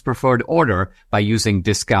first preferred order by using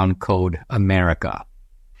discount code America.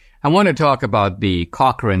 I want to talk about the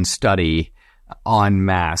Cochrane study on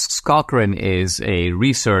masks. Cochrane is a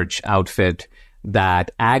research outfit that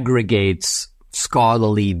aggregates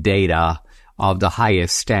scholarly data of the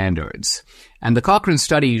highest standards. And the Cochrane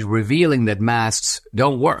study is revealing that masks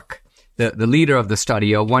don't work. The leader of the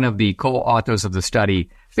study, or one of the co-authors of the study,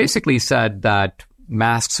 basically said that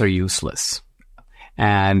masks are useless.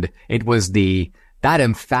 And it was that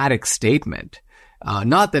emphatic statement.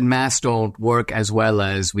 Not that masks don't work as well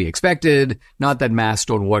as we expected, not that masks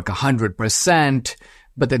don't work 100%,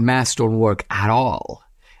 but that masks don't work at all.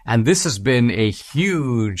 And this has been a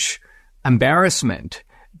huge embarrassment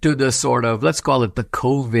to the sort of, let's call it the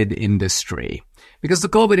COVID industry. Because the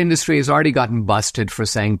COVID industry has already gotten busted for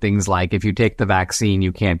saying things like, if you take the vaccine,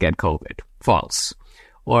 you can't get COVID. False.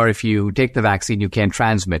 Or if you take the vaccine, you can't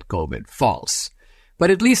transmit COVID. False. But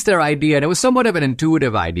at least their idea, and it was somewhat of an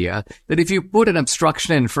intuitive idea, that if you put an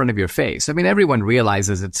obstruction in front of your face, I mean, everyone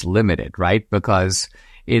realizes it's limited, right? Because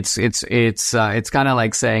it's kind of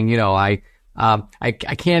like saying, I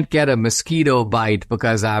can't get a mosquito bite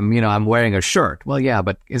because I'm wearing a shirt. Well, yeah,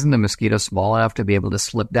 but isn't the mosquito small enough to be able to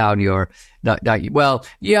slip down your, well,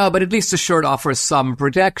 yeah, but at least the shirt offers some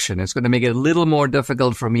protection. It's going to make it a little more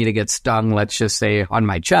difficult for me to get stung, let's just say, on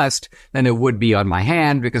my chest than it would be on my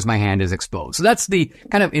hand because my hand is exposed. So that's the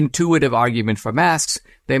kind of intuitive argument for masks.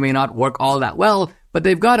 They may not work all that well, but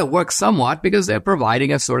they've got to work somewhat because they're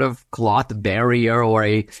providing a sort of cloth barrier or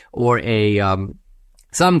a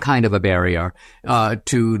some kind of a barrier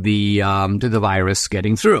to the virus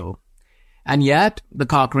getting through. And yet, the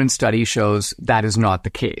Cochrane study shows that is not the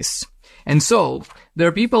case. And so, there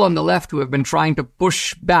are people on the left who have been trying to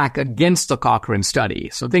push back against the Cochrane study.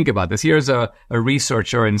 So think about this. Here's a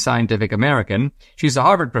researcher in Scientific American. She's a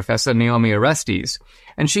Harvard professor, Naomi Orestes.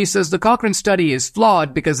 And she says the Cochrane study is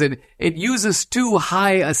flawed because it uses too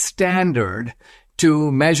high a standard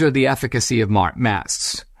to measure the efficacy of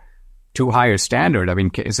masks. Too high a standard? I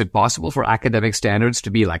mean, is it possible for academic standards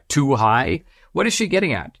to be like too high? What is she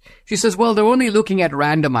getting at? She says, well, they're only looking at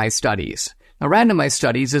randomized studies. Now, randomized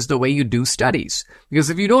studies is the way you do studies. Because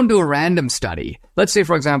if you don't do a random study, let's say,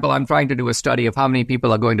 for example, I'm trying to do a study of how many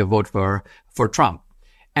people are going to vote for Trump.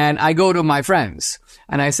 And I go to my friends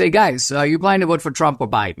and I say, guys, you plan to vote for Trump or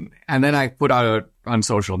Biden? And then I put out on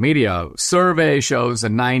social media, survey shows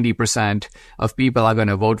that 90% of people are going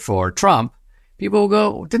to vote for Trump. People will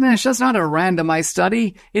go, Dinesh, that's not a randomized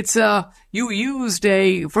study. It's first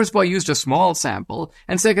of all, you used a small sample.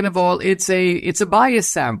 And second of all, it's a biased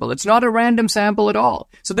sample. It's not a random sample at all.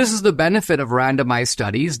 So this is the benefit of randomized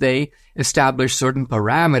studies. They establish certain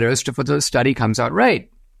parameters for the study comes out right.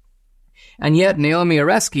 And yet Naomi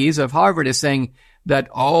Orestes of Harvard is saying that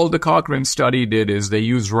all the Cochrane study did is they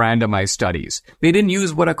used randomized studies. They didn't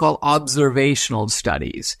use what I call observational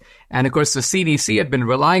studies. And of course, the CDC had been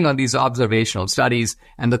relying on these observational studies,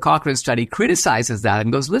 and the Cochrane study criticizes that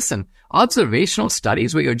and goes, listen, observational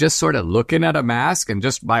studies where you're just sort of looking at a mask and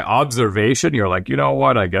just by observation, you're like, you know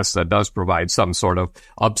what, I guess that does provide some sort of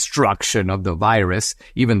obstruction of the virus,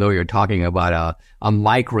 even though you're talking about a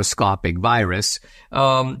microscopic virus,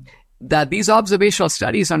 that these observational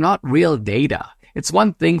studies are not real data. It's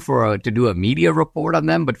one thing to do a media report on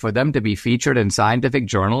them, but for them to be featured in scientific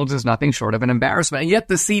journals is nothing short of an embarrassment. And yet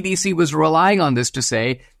the CDC was relying on this to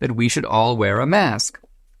say that we should all wear a mask.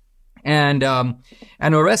 And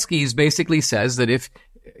Orestes basically says that if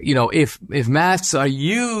masks are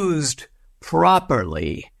used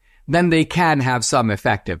properly, then they can have some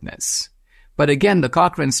effectiveness. But again, the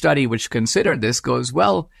Cochrane study, which considered this, goes,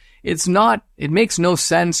 well, it makes no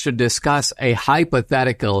sense to discuss a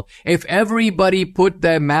hypothetical. If everybody put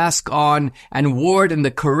their mask on and wore it in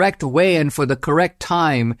the correct way and for the correct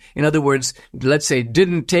time, in other words, let's say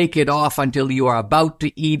didn't take it off until you are about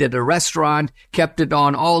to eat at a restaurant, kept it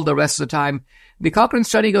on all the rest of the time, the Cochrane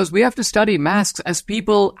study goes, we have to study masks as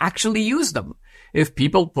people actually use them. If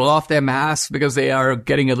people pull off their masks because they are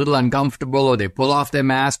getting a little uncomfortable, or they pull off their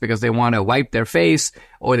mask because they want to wipe their face,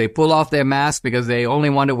 or they pull off their mask because they only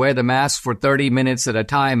want to wear the mask for 30 minutes at a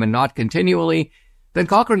time and not continually, then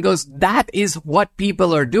Cochrane goes, that is what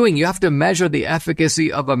people are doing. You have to measure the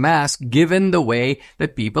efficacy of a mask given the way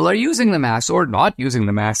that people are using the mask or not using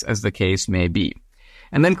the mask, as the case may be.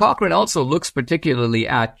 And then Cochrane also looks particularly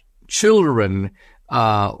at children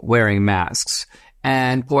wearing masks,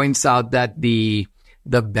 and points out that the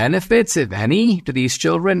benefits, if any, to these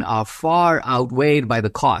children are far outweighed by the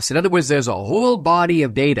cost. In other words, there's a whole body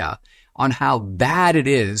of data on how bad it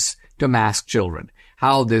is to mask children,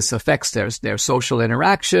 how this affects their social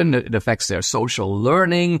interaction, it affects their social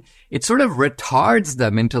learning. It sort of retards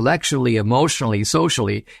them intellectually, emotionally,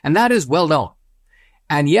 socially, and that is well known.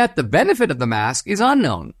 And yet the benefit of the mask is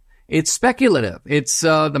unknown. It's speculative. It's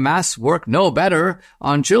the masks work no better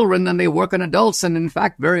on children than they work on adults. And in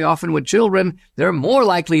fact, very often with children, they're more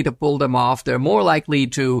likely to pull them off. They're more likely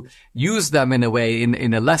to use them in a way,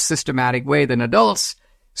 in a less systematic way than adults.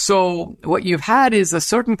 So what you've had is a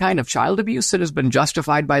certain kind of child abuse that has been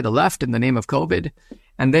justified by the left in the name of COVID.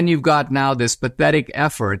 And then you've got now this pathetic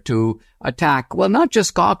effort to attack, well, not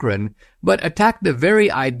just Cochrane, but attack the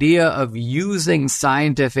very idea of using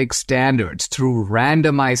scientific standards through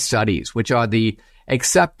randomized studies, which are the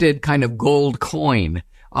accepted kind of gold coin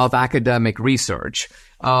of academic research.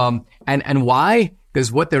 And why?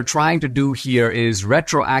 Because what they're trying to do here is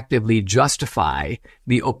retroactively justify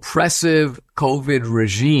the oppressive COVID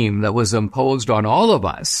regime that was imposed on all of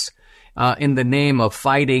us in the name of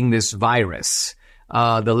fighting this virus.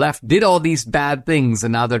 The left did all these bad things,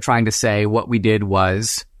 and now they're trying to say what we did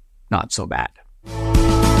was not so bad.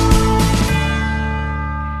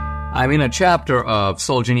 I'm in a chapter of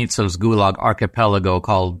Solzhenitsyn's Gulag Archipelago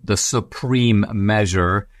called The Supreme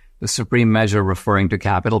Measure. the supreme measure referring to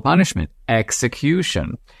capital punishment,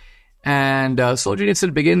 execution. And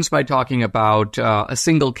Solzhenitsyn begins by talking about a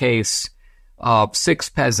single case of 6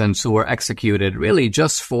 peasants who were executed really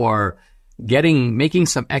just for making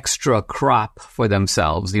some extra crop for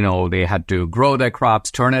themselves. You know, they had to grow their crops,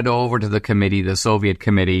 turn it over to the committee, the Soviet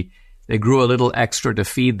committee. They grew a little extra to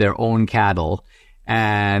feed their own cattle,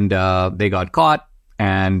 and they got caught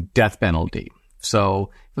and death penalty. So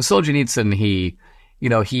for Solzhenitsyn, he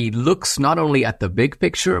looks not only at the big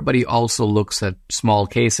picture, but he also looks at small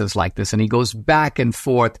cases like this, and he goes back and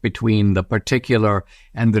forth between the particular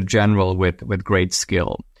and the general with great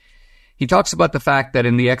skill. He talks about the fact that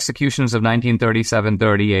in the executions of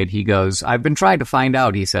 1937-38, he goes, I've been trying to find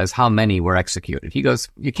out, he says, how many were executed. He goes,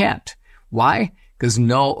 you can't. Why? Because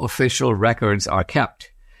no official records are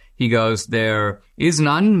kept. He goes, there is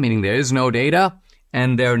none, meaning there is no data,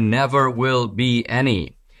 and there never will be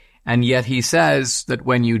any. And yet he says that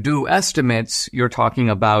when you do estimates, you're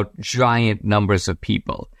talking about giant numbers of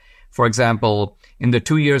people. For example, in the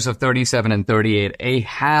 2 years of 37 and 38,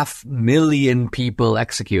 500,000 people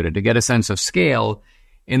executed. To get a sense of scale,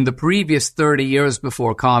 in the previous 30 years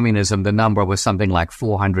before communism, the number was something like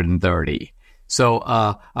 430. So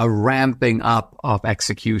a ramping up of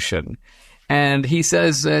execution. And he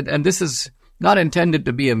says that, and this is not intended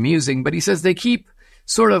to be amusing, but he says they keep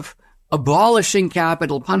sort of abolishing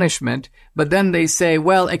capital punishment, but then they say,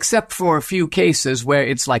 well, except for a few cases where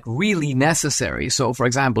it's like really necessary. So, for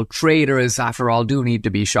example, traitors, after all, do need to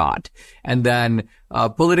be shot. And then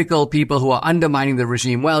political people who are undermining the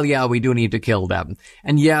regime, well, yeah, we do need to kill them.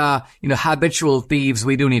 And yeah, habitual thieves,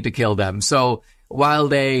 we do need to kill them. So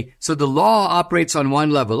so the law operates on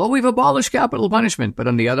one level. Oh, we've abolished capital punishment. But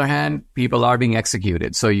on the other hand, people are being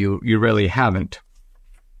executed. So you really haven't.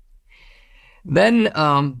 Then,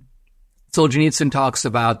 Solzhenitsyn talks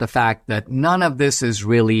about the fact that none of this is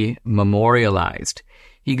really memorialized.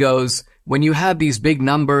 He goes, when you have these big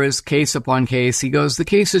numbers, case upon case, he goes, the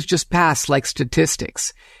cases just pass like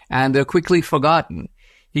statistics, and they're quickly forgotten.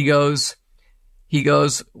 He goes,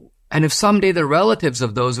 and if someday the relatives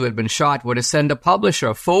of those who had been shot were to send a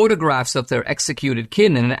publisher photographs of their executed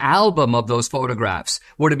kin and an album of those photographs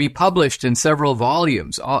were to be published in several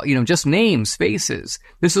volumes, just names, faces.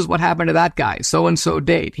 This is what happened to that guy, so-and-so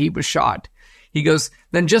date, he was shot. He goes,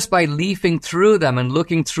 then just by leafing through them and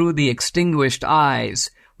looking through the extinguished eyes,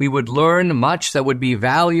 we would learn much that would be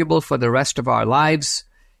valuable for the rest of our lives.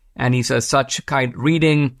 And he says such kind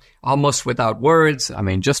reading, almost without words,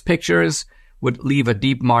 just pictures, would leave a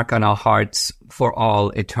deep mark on our hearts for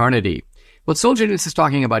all eternity. What Solzhenitsyn is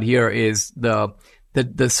talking about here is the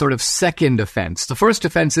sort of second offense. The first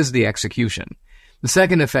offense is the execution. The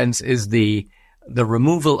second offense is the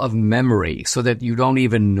removal of memory, so that you don't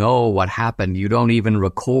even know what happened. You don't even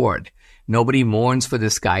record. Nobody mourns for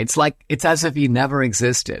this guy. It's as if he never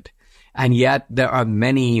existed. And yet there are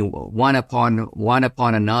many, one upon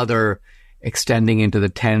another, extending into the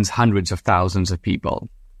tens, hundreds of thousands of people.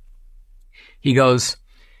 He goes,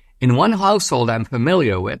 in one household I'm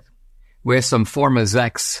familiar with, where some former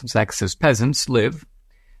zeks as peasants live,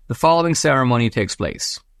 the following ceremony takes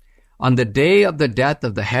place. On the day of the death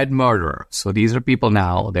of the head murderer, so these are people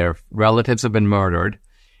now, their relatives have been murdered,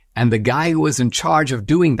 and the guy who was in charge of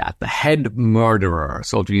doing that, the head murderer,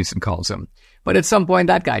 Solzhenitsyn calls him, but at some point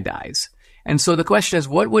that guy dies. And so the question is,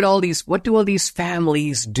 what do all these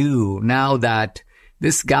families do now that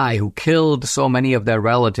this guy who killed so many of their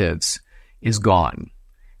relatives is gone?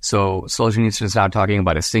 So Solzhenitsyn is now talking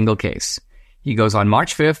about a single case. He goes, on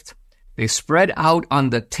March 5th, they spread out on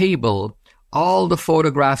the table all the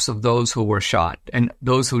photographs of those who were shot and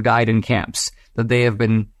those who died in camps that they have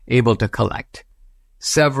been able to collect.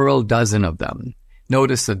 Several dozen of them.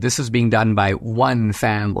 Notice that this is being done by one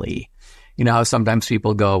family. You know how sometimes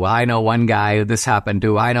people go, well, I know one guy who this happened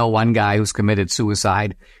to. I know one guy who's committed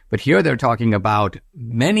suicide. But here they're talking about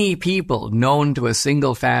many people known to a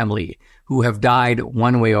single family who have died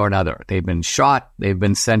one way or another. They've been shot. They've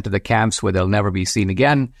been sent to the camps where they'll never be seen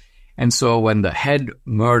again. And so when the head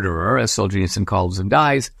murderer, as Solzhenitsyn calls him,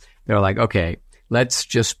 dies, they're like, okay, let's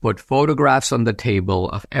just put photographs on the table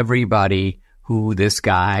of everybody who this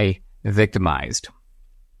guy victimized.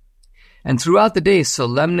 And throughout the day,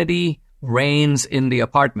 solemnity reigns in the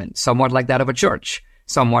apartment, somewhat like that of a church,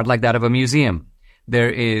 somewhat like that of a museum. There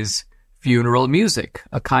is funeral music,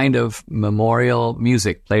 a kind of memorial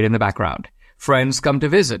music played in the background. Friends come to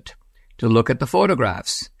visit, to look at the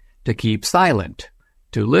photographs, to keep silent,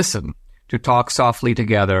 to listen, to talk softly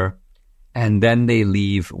together, and then they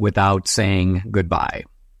leave without saying goodbye.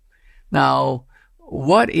 Now,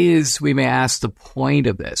 what is, we may ask, the point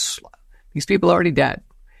of this? These people are already dead.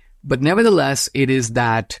 But nevertheless, it is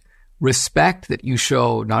that respect that you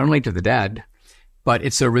show not only to the dead, but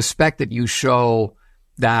it's a respect that you show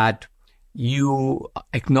that you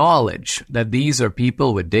acknowledge that these are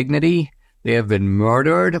people with dignity. They have been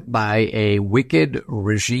murdered by a wicked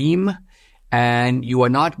regime, and you are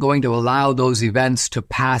not going to allow those events to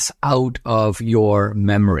pass out of your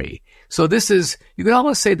memory. So this is, you could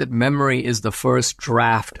almost say that memory is the first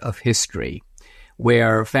draft of history,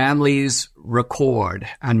 where families record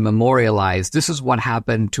and memorialize, this is what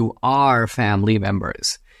happened to our family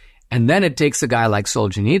members. And then it takes a guy like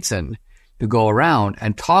Solzhenitsyn to go around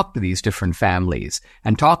and talk to these different families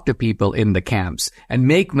and talk to people in the camps and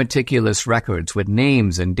make meticulous records with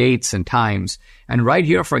names and dates and times. And right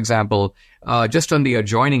here, for example, just on the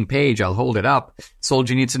adjoining page, I'll hold it up,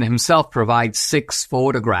 Solzhenitsyn himself provides 6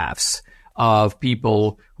 photographs of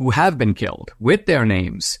people who have been killed with their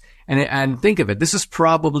names. And think of it, this is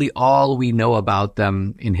probably all we know about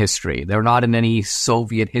them in history. They're not in any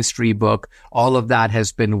Soviet history book. All of that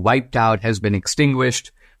has been wiped out, has been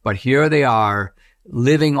extinguished. But here they are,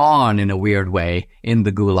 living on in a weird way in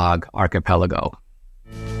the Gulag Archipelago.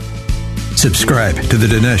 Subscribe to the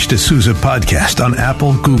Dinesh D'Souza podcast on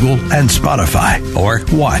Apple, Google, and Spotify, or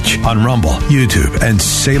watch on Rumble, YouTube, and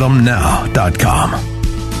SalemNow.com.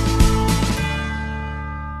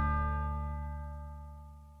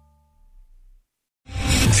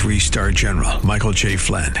 3-star General Michael J.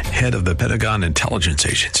 Flynn, head of the Pentagon Intelligence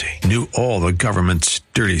Agency, knew all the government's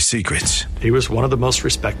dirty secrets. He was one of the most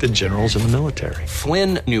respected generals in the military.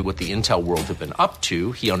 Flynn knew what the intel world had been up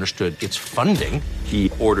to. He understood its funding.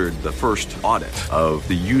 He ordered the first audit of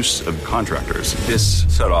the use of contractors. This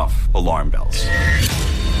set off alarm bells.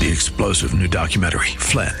 The explosive new documentary,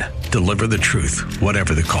 Flynn, Deliver the Truth,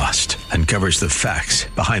 Whatever the Cost, uncovers the facts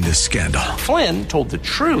behind this scandal. Flynn told the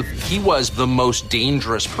truth. He was the most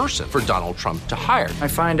dangerous person for Donald Trump to hire. I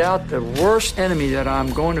find out the worst enemy that I'm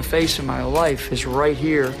going to face in my life is right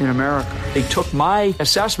here in America. They took my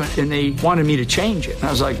assessment and they wanted me to change it. And I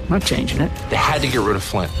was like, I'm not changing it. They had to get rid of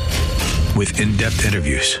Flynn. With in-depth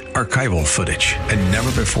interviews, archival footage, and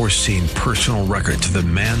never-before-seen personal records of the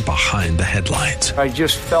man behind the headlines. I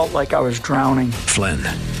just felt like I was drowning. Flynn,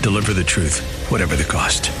 Deliver the Truth, Whatever the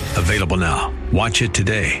Cost. Available now. Watch it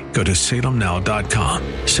today. Go to SalemNow.com.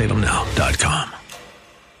 SalemNow.com.